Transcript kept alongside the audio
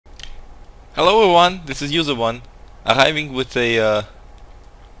Hello everyone, this is User1 arriving with a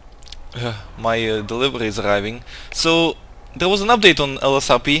my delivery is arriving. So there was an update on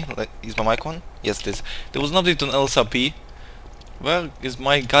LSRP. Is my mic on? Yes, it is. There was an update on LSRP. Where is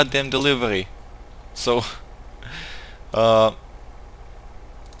my goddamn delivery? So uh,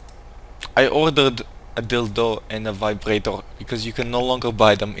 I ordered a dildo and a vibrator because you can no longer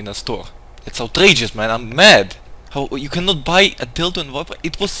buy them in a store. It's outrageous, man. I'm mad. How you cannot buy a dildo and vibrator?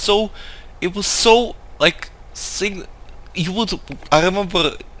 It was so like you would. I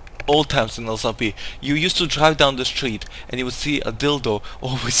remember old times in LSRP. You used to drive down the street and you would see a dildo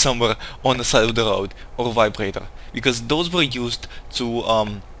always somewhere on the side of the road, or a vibrator, because those were used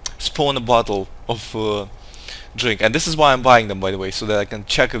to spawn a bottle of drink. And this is why I'm buying them, by the way, so that I can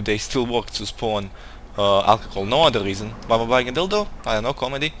check if they still work to spawn alcohol. No other reason. Why am I buying a dildo? I don't know,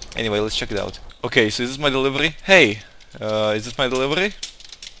 comedy. Anyway, let's check it out. Okay, so is this my delivery? Hey, is this my delivery?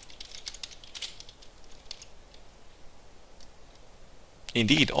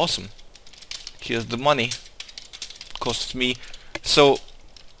 Indeed, awesome. Here's the money. Costs me. So,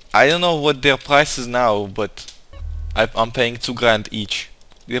 I don't know what their price is now, but I'm paying $2 grand each.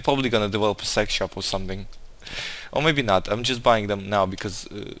 They're probably gonna develop a sex shop or something. Or maybe not. I'm just buying them now because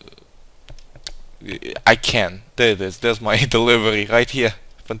I can. There it is. There's my delivery right here.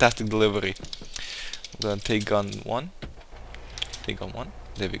 Fantastic delivery. I'm gonna take gun 1. Take gun 1.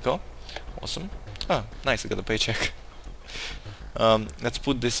 There we go. Awesome. Ah, nice. I got a paycheck. Let's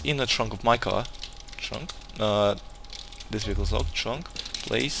put this in the trunk of my car. Trunk. This vehicle's locked. Trunk.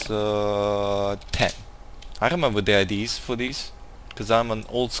 Place 10. I remember the IDs for these because I'm an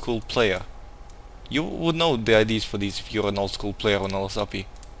old school player. You would know the IDs for these if you're an old school player on LSRP.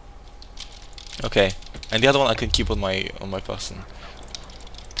 Okay, and the other one I can keep on my person.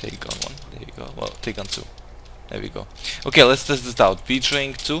 Take gun 1. There you go. Well, take gun 2. There we go. Okay, let's test this out. B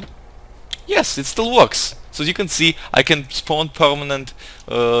drink 2. Yes, it still works. So you can see I can spawn permanent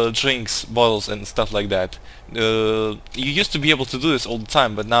drinks, bottles and stuff like that. You used to be able to do this all the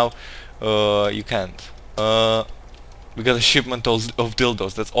time, but now you can't. We got a shipment of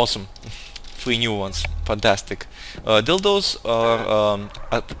dildos. That's awesome. 3 new ones. Fantastic. Dildos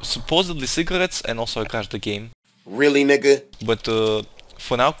are supposedly cigarettes, and also I crashed the game. Really, nigga? But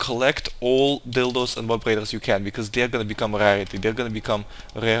for now, collect all dildos and vibrators you can, because they're gonna become a rarity. They're gonna become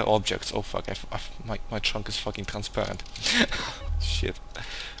rare objects. Oh fuck, my trunk is fucking transparent. Shit.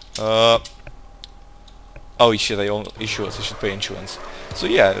 Oh shit, insurance. I should pay insurance. So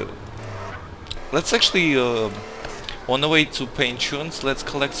yeah, let's actually, on the way to pay insurance, let's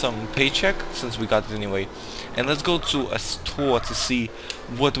collect some paycheck, since we got it anyway. And let's go to a store to see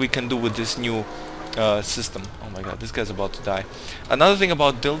what we can do with this new system. Oh my god, this guy's about to die. Another thing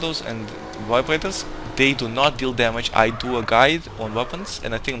about dildos and vibrators, they do not deal damage. I do a guide on weapons,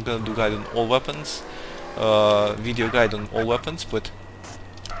 and I think I'm gonna do a guide on all weapons, video guide on all weapons, but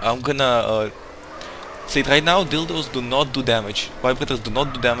I'm gonna say it right now, dildos do not do damage, vibrators do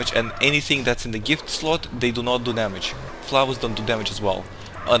not do damage, and anything that's in the gift slot, they do not do damage. Flowers don't do damage as well,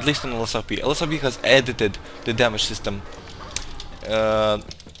 at least on LSRP. LSRP has edited the damage system,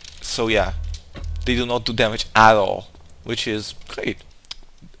 so yeah. They do not do damage at all, which is great.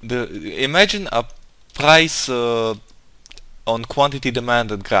 Imagine a price on quantity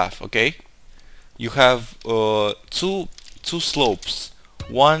demanded graph. Okay, you have two slopes.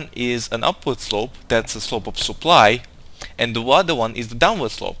 One is an upward slope, that's a slope of supply, and the other one is the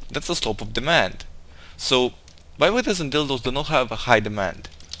downward slope, that's the slope of demand. So vibrators and dildos do not have a high demand.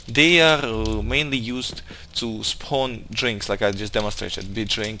 They are mainly used to spawn drinks, like I just demonstrated. Be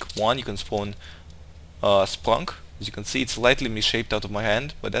drink 1, you can spawn Sprunk. As you can see, it's slightly misshaped out of my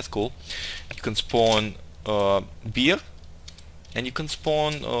hand, but that's cool. You can spawn beer, and you can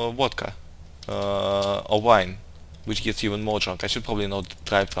spawn vodka or wine, which gets you even more drunk. I should probably not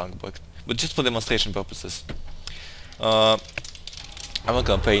drive drunk, but just for demonstration purposes. I'm not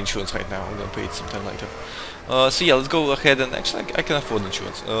gonna pay insurance right now. I'm gonna pay it sometime later. So yeah, let's go ahead and actually I can afford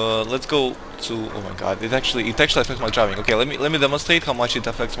insurance. Let's go to, oh my god, it actually affects my driving. Okay, let me demonstrate how much it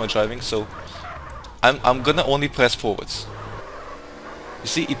affects my driving. So I'm gonna only press forwards. You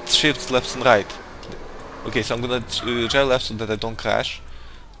see, it shifts left and right. Okay, so I'm gonna drive left so that I don't crash.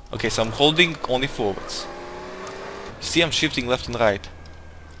 Okay, so I'm holding only forwards. You see, I'm shifting left and right.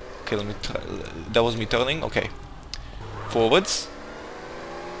 Okay, let me try. That was me turning. Okay, forwards.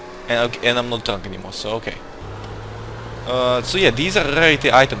 And I'm not drunk anymore. So okay. So yeah, these are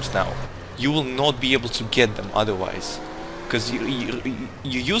rarity items now. You will not be able to get them otherwise. Because you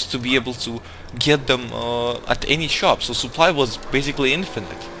used to be able to get them at any shop, so supply was basically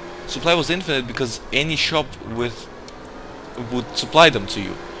infinite. Supply was infinite because any shop would supply them to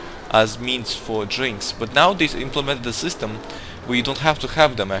you. as means for drinks. But now they implemented the system where you don't have to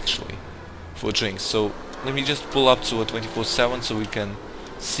have them actually for drinks. So let me just pull up to a 24/7 so we can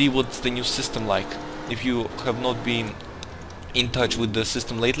see what's the new system like. If you have not been in touch with the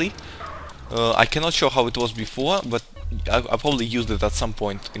system lately, I cannot show how it was before, but I probably used it at some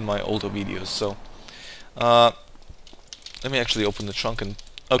point in my older videos. So let me actually open the trunk and...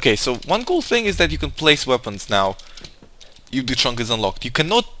 Okay, so one cool thing is that you can place weapons now if the trunk is unlocked. You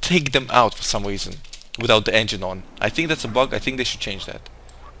cannot take them out for some reason without the engine on. I think that's a bug. I think they should change that.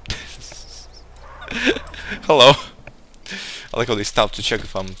 Hello. I like how they stopped to check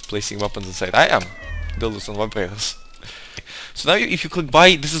if I'm placing weapons inside. I am. Dildos and vibrators. So now if you click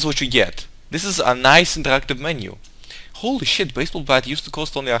buy, this is what you get. This is a nice interactive menu. Holy shit, baseball bat used to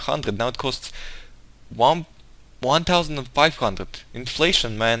cost only 100, now it costs 1,500.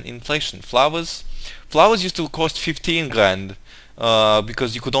 Inflation, man, inflation. Flowers used to cost 15 grand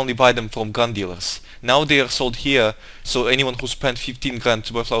because you could only buy them from gun dealers. Now they are sold here, so anyone who spent 15 grand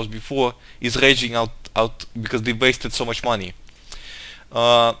to buy flowers before is raging out because they wasted so much money.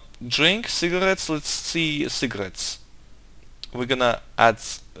 Drink, cigarettes, let's see cigarettes. We're gonna add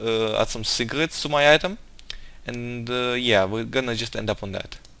some cigarettes to my item, and yeah, we're gonna just end up on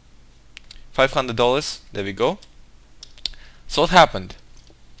that. $500, there we go. So what happened?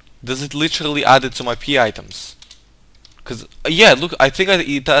 Does it literally add it to my P items? Cause yeah, look, I think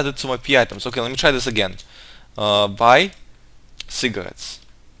it added to my P items. Okay, let me try this again. Buy cigarettes.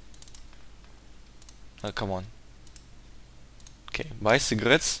 Come on. Okay, buy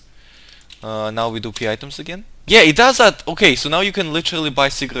cigarettes. Now we do P items again. Yeah, it does that. Okay, so now you can literally buy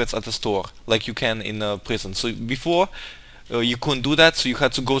cigarettes at the store, like you can in a prison. So before, you couldn't do that, so you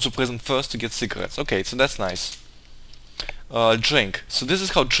had to go to prison first to get cigarettes. Okay, so that's nice. Drink. So this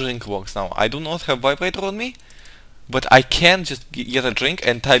is how drink works now. I do not have vibrator on me, but I can just get a drink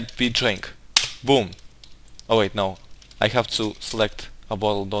and type B drink. Boom. Oh wait, no. I have to select a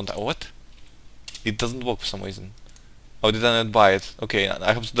bottle, don't I? What? It doesn't work for some reason. Oh, did I not buy it? Okay,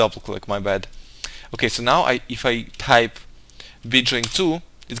 I have to double click, my bad. Okay, so now if I type B drink 2,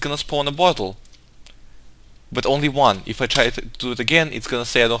 it's gonna spawn a bottle. But only one. If I try to do it again, it's gonna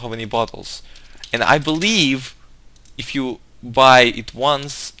say I don't have any bottles. And I believe if you buy it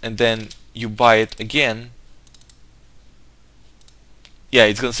once and then you buy it again, yeah,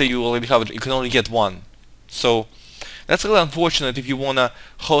 it's gonna say you already have it. You can only get one. So that's really unfortunate if you wanna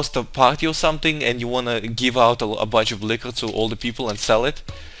host a party or something and you wanna give out a bunch of liquor to all the people and sell it.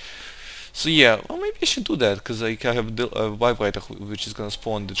 So yeah, well, maybe I should do that because I have a vibrator which is gonna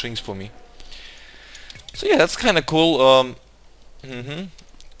spawn the drinks for me. So yeah, that's kind of cool.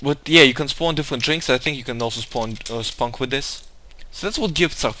 But yeah, you can spawn different drinks. I think you can also spawn spunk with this. So that's what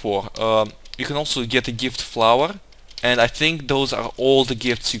gifts are for. You can also get a gift flower, and I think those are all the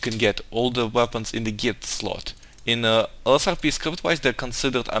gifts you can get, all the weapons in the gift slot. In LSRP script-wise, they're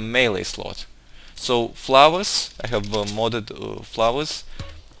considered a melee slot. So flowers, I have modded flowers,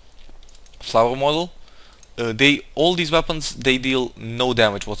 flower model. All these weapons, they deal no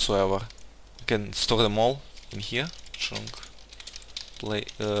damage whatsoever. You can store them all in here. Trunk.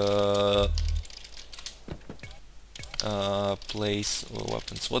 Place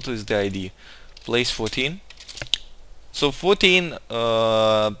weapons. What is the ID? Place 14. So 14,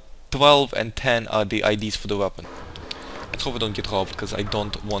 12 and 10 are the IDs for the weapon. Let's hope I don't get robbed, because I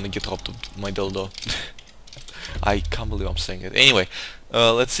don't want to get robbed with my dildo. I can't believe I'm saying it. Anyway,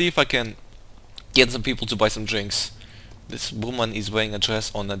 let's see if I can get some people to buy some drinks. This woman is wearing a dress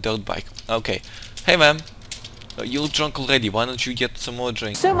on a dirt bike. Okay. Hey ma'am, you look drunk already. Why don't you get some more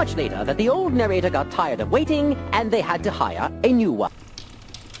drinks? So much later that the old narrator got tired of waiting and they had to hire a new one.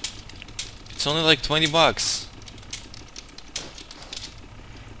 It's only like 20 bucks.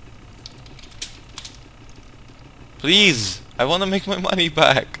 Please, I want to make my money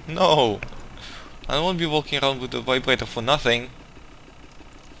back. No, I don't want to be walking around with a vibrator for nothing.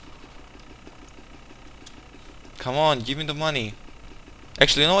 Come on, give me the money.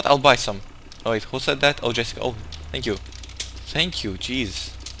 Actually, you know what? I'll buy some. Oh wait, who said that? Oh, Jessica. Oh, thank you. Thank you,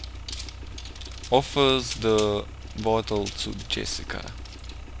 jeez. Offers the bottle to Jessica.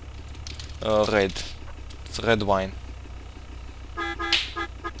 Red. It's red wine.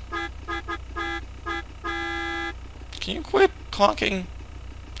 Can you quit talking?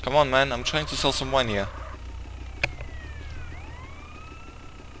 Come on, man. I'm trying to sell some wine here.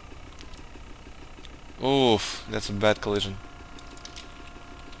 Oof, that's a bad collision.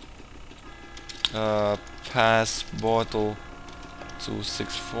 Pass bottle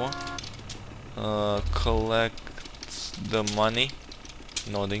 264. Collect the money.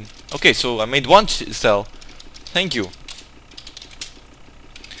 Nodding. Okay, so I made one sell. Thank you.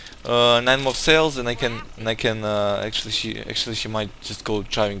 9 more sales, and I can actually she might just go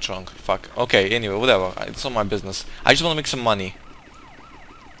driving drunk. Fuck. Okay. Anyway, whatever. It's not my business. I just want to make some money.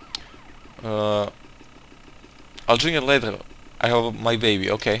 I'll drink it later. I have my baby.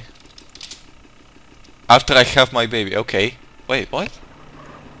 Okay. After I have my baby. Okay. Wait. What?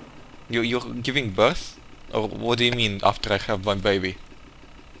 You're giving birth? Or what do you mean after I have my baby?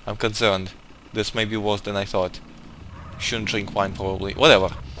 I'm concerned. This may be worse than I thought. Shouldn't drink wine probably.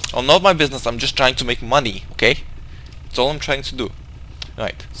 Whatever. Oh, not my business. I'm just trying to make money, okay? That's all I'm trying to do.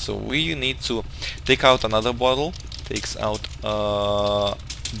 Right. So we need to take out another bottle. Takes out a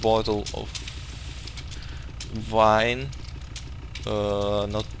bottle of wine.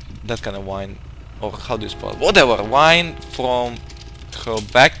 Not that kind of wine. Or how do you spell it? Whatever. Wine from her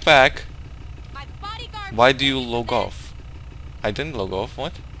backpack. Why do you log off? I didn't log off.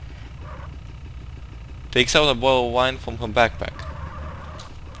 What? Takes out a bottle of wine from her backpack.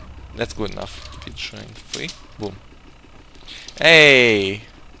 That's good enough. Featuring free. Boom. Hey.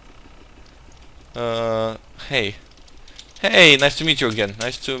 Hey. Hey. Nice to meet you again.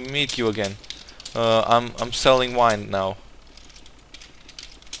 Nice to meet you again. I'm selling wine now.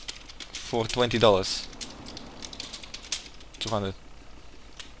 For $20. 200.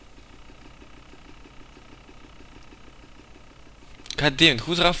 God damn it,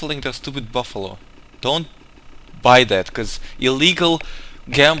 who's raffling their stupid buffalo? Don't buy that, cause illegal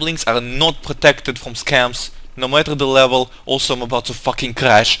gamblings are not protected from scams, no matter the level. Also, I'm about to fucking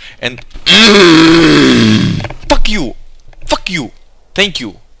crash, and fuck you! Fuck you! Thank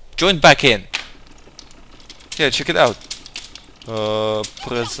you! Join back in. Yeah, check it out.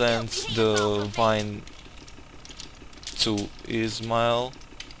 Presents the wine to Ismail.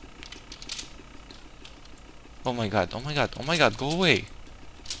 Oh my god, oh my god, oh my god, go away.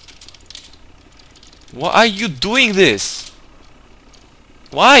 Why are you doing this?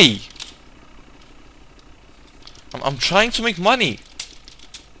 Why? I'm trying to make money.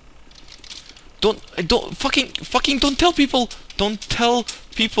 Don't fucking don't tell people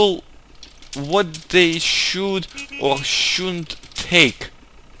what they should or shouldn't take.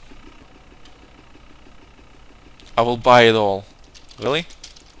 I will buy it all. Really?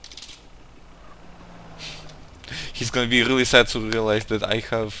 He's gonna be really sad to realize that I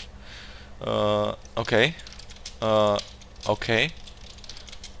have okay. Okay.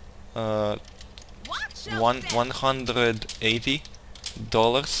 $180.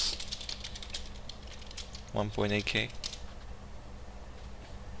 1.8k.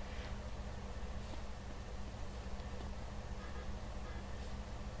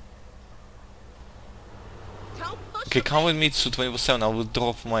 Okay, come with me to 24/7. I will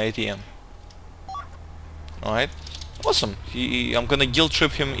withdraw from my ATM. Alright. Awesome. I'm gonna guilt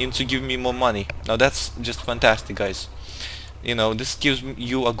trip him into giving me more money. Now that's just fantastic, guys. You know, this gives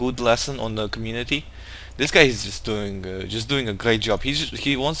you a good lesson on the community. This guy is just doing a great job.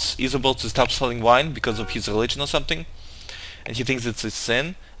 He wants Isobel to stop selling wine because of his religion or something, and he thinks it's a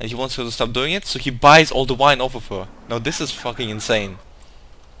sin, and he wants her to stop doing it. So he buys all the wine off of her. Now this is fucking insane.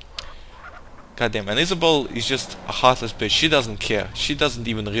 Goddamn. And Isobel is just a heartless bitch. She doesn't care. She doesn't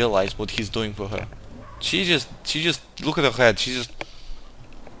even realize what he's doing for her. She just look at her head. She's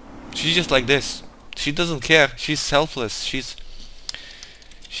just like this. She doesn't care. She's selfless. She's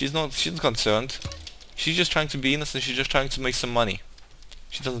not concerned. She's just trying to be innocent. She's just trying to make some money.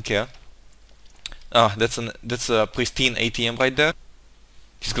 She doesn't care. Ah, that's a pristine ATM right there.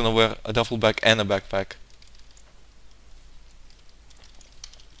 He's gonna wear a duffel bag and a backpack.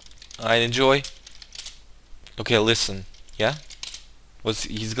 I enjoy. Okay, listen. Yeah?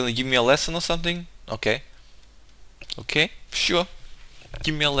 He's gonna give me a lesson or something? Okay. Okay, sure.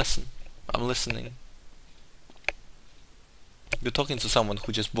 Give me a lesson. I'm listening. You're talking to someone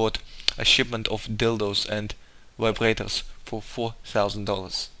who just bought a shipment of dildos and vibrators for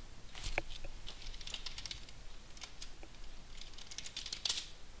 $4,000.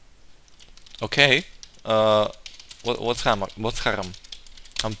 Okay. What's haram? What's haram?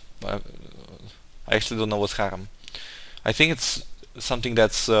 I actually don't know what's haram. I think it's something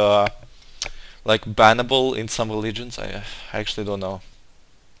that's like bannable in some religions. I actually don't know.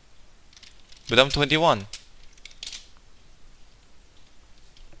 But I'm 21.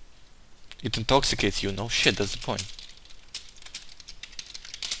 It intoxicates you. No shit, that's the point.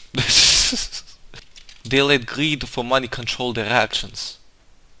 They let greed for money control their actions.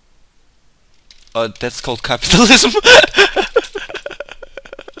 That's called capitalism.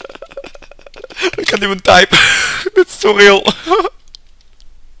 I can't even type. That's so real.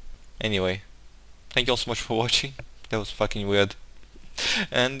 Anyway, thank you all so much for watching. That was fucking weird.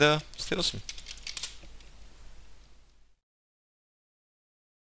 And stay awesome.